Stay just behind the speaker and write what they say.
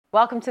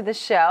Welcome to the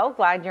show.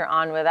 Glad you're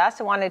on with us.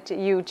 I wanted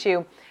you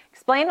to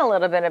explain a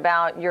little bit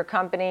about your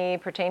company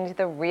pertaining to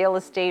the real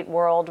estate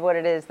world, what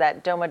it is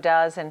that Doma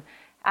does, and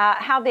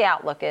how the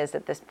outlook is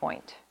at this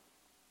point.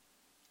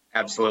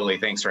 Absolutely.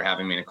 Thanks for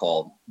having me,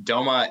 Nicole.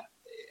 Doma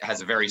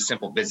has a very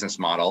simple business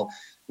model.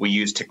 We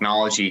use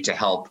technology to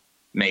help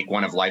make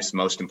one of life's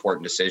most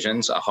important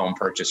decisions, a home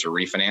purchase or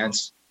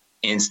refinance,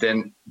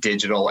 instant,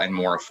 digital, and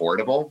more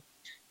affordable.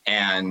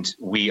 And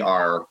we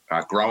are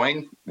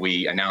growing.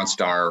 We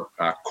announced our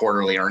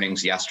quarterly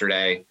earnings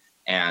yesterday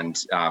and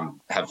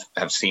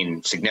have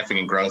seen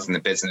significant growth in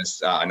the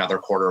business, another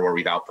quarter where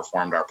we've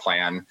outperformed our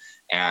plan.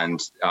 And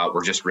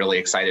we're just really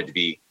excited to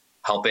be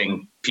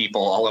helping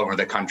people all over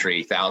the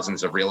country,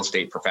 thousands of real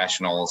estate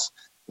professionals,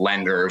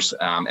 lenders,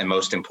 and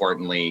most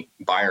importantly,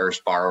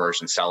 buyers, borrowers,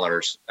 and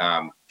sellers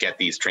get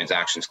these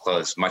transactions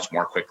closed much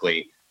more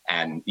quickly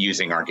and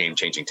using our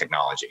game-changing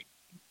technology.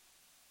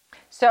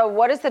 So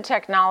what is the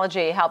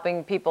technology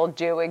helping people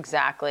do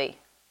exactly?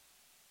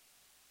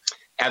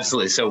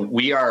 Absolutely. So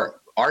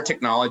our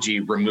technology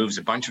removes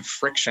a bunch of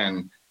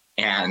friction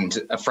and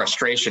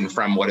frustration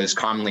from what is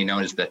commonly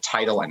known as the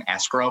title and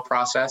escrow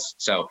process.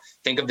 So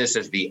think of this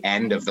as the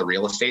end of the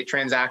real estate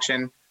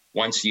transaction.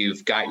 Once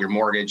you've got your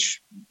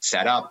mortgage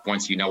set up,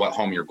 once you know what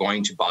home you're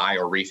going to buy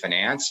or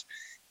refinance,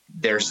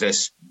 there's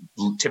this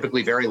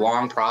typically very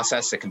long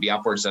process that can be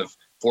upwards of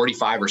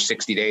 45 or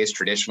 60 days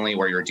traditionally,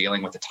 where you're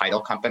dealing with a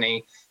title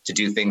company to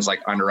do things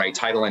like underwrite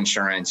title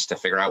insurance, to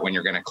figure out when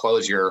you're going to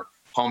close your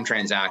home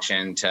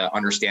transaction, to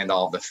understand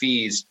all of the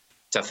fees,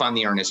 to fund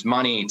the earnest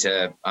money,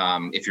 to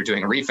if you're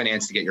doing a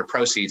refinance, to get your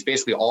proceeds,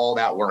 basically all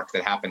that work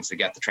that happens to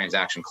get the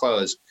transaction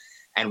closed.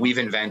 And we've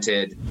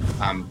invented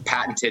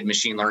patented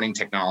machine learning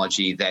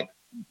technology that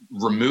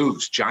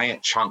removes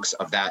giant chunks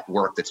of that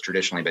work that's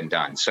traditionally been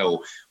done.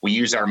 So we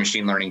use our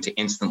machine learning to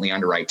instantly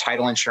underwrite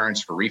title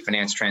insurance for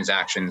refinance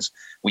transactions.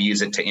 We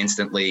use it to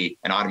instantly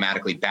and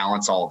automatically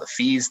balance all the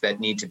fees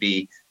that need to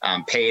be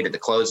paid at the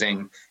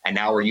closing. And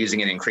now we're using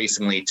it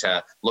increasingly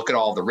to look at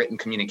all the written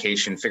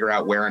communication, figure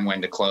out where and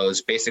when to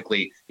close,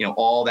 basically,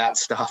 all that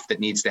stuff that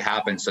needs to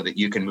happen so that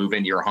you can move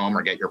into your home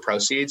or get your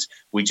proceeds.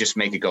 We just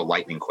make it go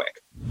lightning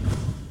quick.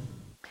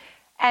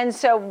 And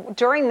so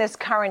during this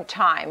current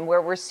time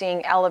where we're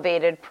seeing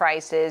elevated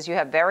prices, you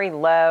have very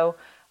low,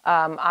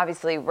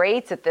 obviously,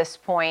 rates at this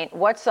point.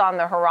 What's on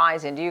the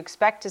horizon? Do you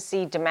expect to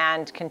see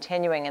demand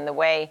continuing in the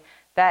way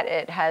that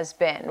it has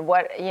been?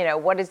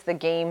 What is the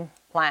game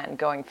plan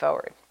going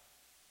forward?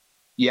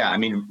 Yeah, I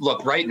mean,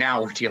 look, right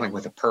now we're dealing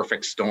with a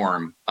perfect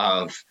storm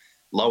of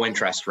low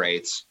interest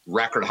rates,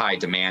 record high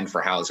demand for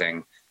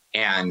housing,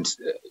 and,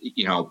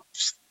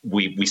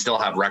 we still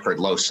have record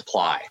low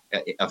supply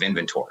of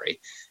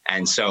inventory.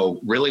 And so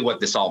really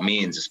what this all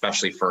means,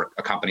 especially for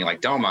a company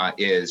like Doma,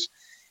 is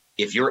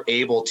if you're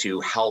able to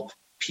help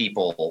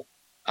people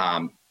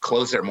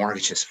close their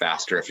mortgages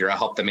faster, if you're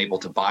help them able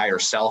to buy or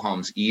sell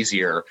homes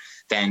easier,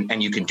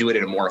 and you can do it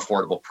at a more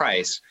affordable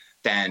price,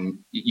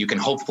 then you can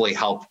hopefully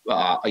help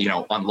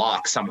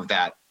unlock some of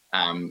that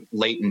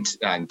latent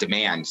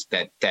demand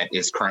that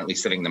is currently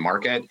sitting in the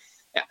market.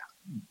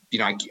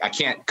 I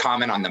can't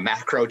comment on the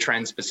macro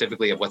trend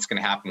specifically of what's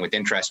going to happen with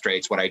interest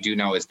rates. What I do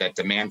know is that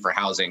demand for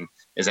housing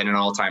is at an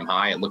all-time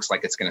high. It looks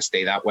like it's going to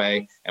stay that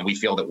way. And we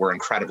feel that we're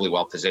incredibly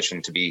well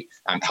positioned to be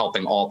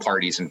helping all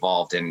parties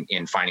involved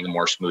in finding a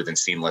more smooth and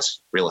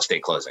seamless real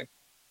estate closing.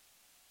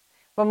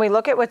 When we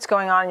look at what's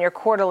going on in your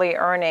quarterly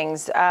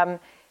earnings,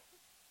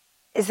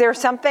 is there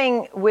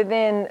something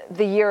within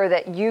the year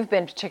that you've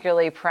been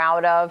particularly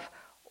proud of?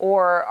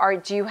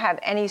 Or do you have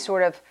any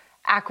sort of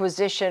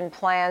acquisition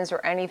plans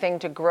or anything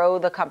to grow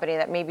the company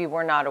that maybe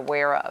we're not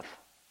aware of?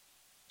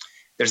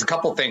 There's a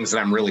couple things that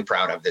I'm really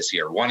proud of this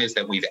year. One is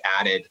that we've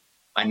added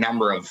a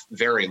number of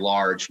very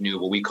large new,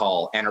 what we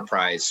call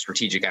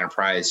strategic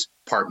enterprise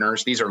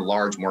partners. These are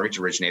large mortgage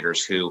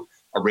originators who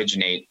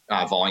originate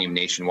volume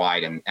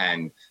nationwide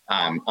and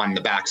on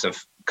the backs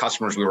of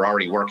customers we were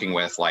already working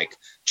with, like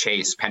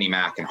Chase,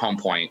 PennyMac, and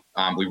HomePoint.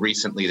 We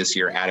recently this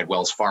year added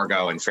Wells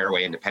Fargo and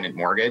Fairway Independent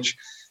Mortgage,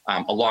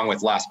 along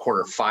with last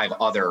quarter 5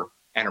 other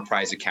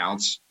enterprise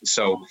accounts.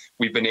 So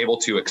we've been able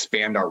to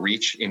expand our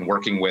reach in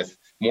working with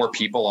more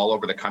people all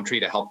over the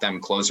country to help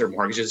them close their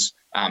mortgages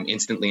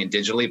instantly and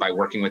digitally by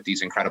working with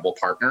these incredible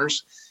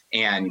partners.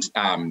 And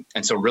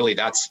so really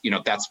that's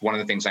one of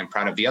the things I'm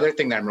proud of. The other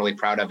thing that I'm really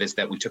proud of is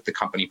that we took the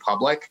company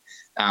public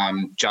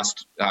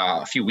just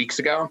a few weeks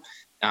ago.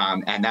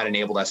 And that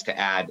enabled us to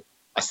add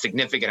a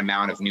significant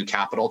amount of new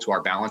capital to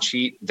our balance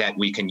sheet that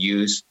we can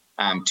use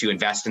to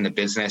invest in the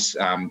business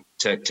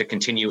to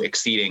continue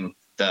exceeding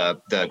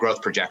the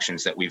growth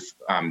projections that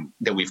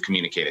we've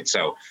communicated.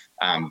 So,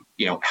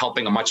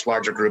 helping a much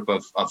larger group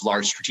of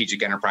large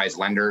strategic enterprise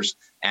lenders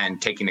and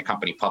taking the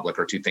company public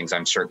are 2 things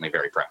I'm certainly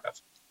very proud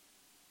of.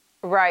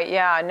 Right.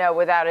 Yeah, no,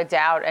 without a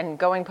doubt. And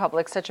going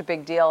public, such a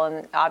big deal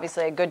and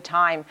obviously a good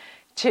time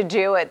to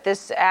do it.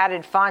 This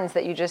added funds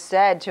that you just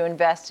said to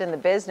invest in the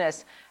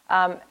business.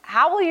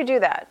 How will you do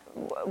that?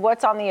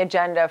 What's on the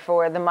agenda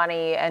for the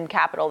money and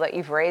capital that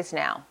you've raised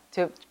now,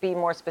 to be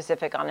more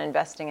specific on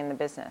investing in the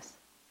business?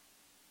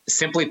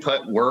 simply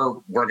put, we're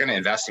going to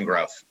invest in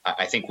growth.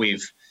 I think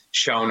we've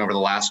shown over the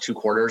last 2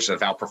 quarters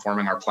of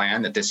outperforming our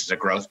plan that this is a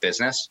growth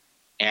business.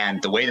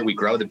 And the way that we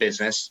grow the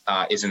business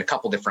is in a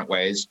couple different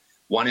ways.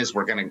 One is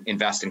we're going to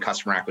invest in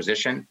customer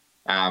acquisition.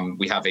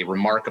 We have a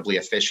remarkably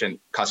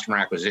efficient customer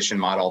acquisition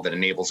model that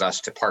enables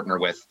us to partner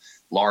with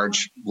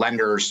large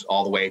lenders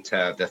all the way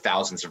to the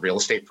thousands of real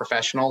estate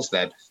professionals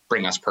that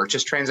bring us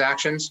purchase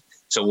transactions.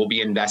 So we'll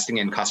be investing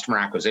in customer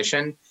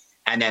acquisition.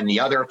 And then the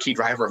other key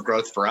driver of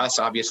growth for us,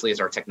 obviously, is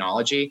our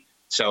technology.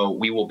 So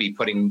we will be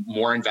putting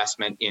more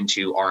investment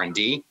into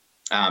R&D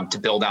to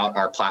build out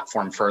our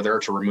platform further,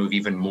 to remove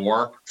even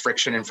more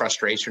friction and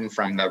frustration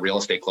from the real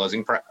estate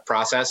closing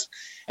process.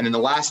 And then the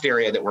last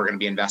area that we're going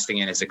to be investing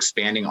in is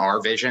expanding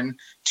our vision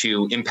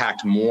to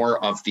impact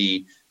more of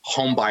the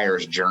home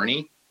buyer's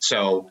journey.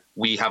 So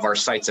we have our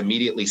sights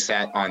immediately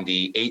set on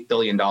the $8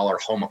 billion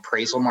home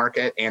appraisal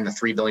market and the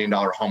 $3 billion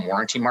home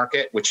warranty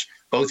market, which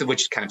both of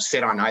which kind of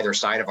sit on either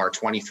side of our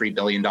 $23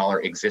 billion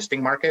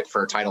existing market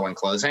for title and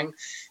closing.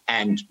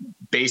 And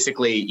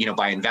basically,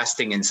 by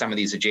investing in some of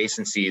these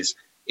adjacencies,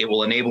 it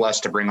will enable us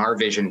to bring our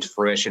vision to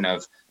fruition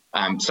of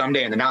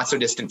someday in the not so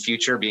distant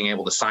future, being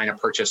able to sign a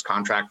purchase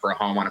contract for a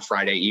home on a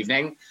Friday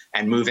evening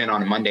and move in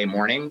on a Monday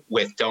morning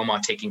with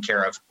Doma taking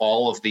care of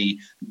all of the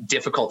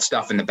difficult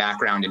stuff in the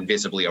background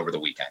invisibly over the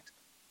weekend.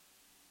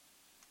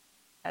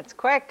 That's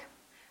quick.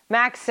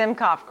 Max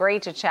Simkoff,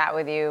 great to chat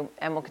with you,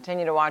 and we'll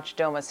continue to watch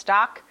Doma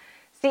stock.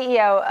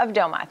 CEO of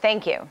Doma,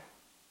 thank you.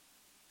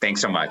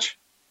 Thanks so much.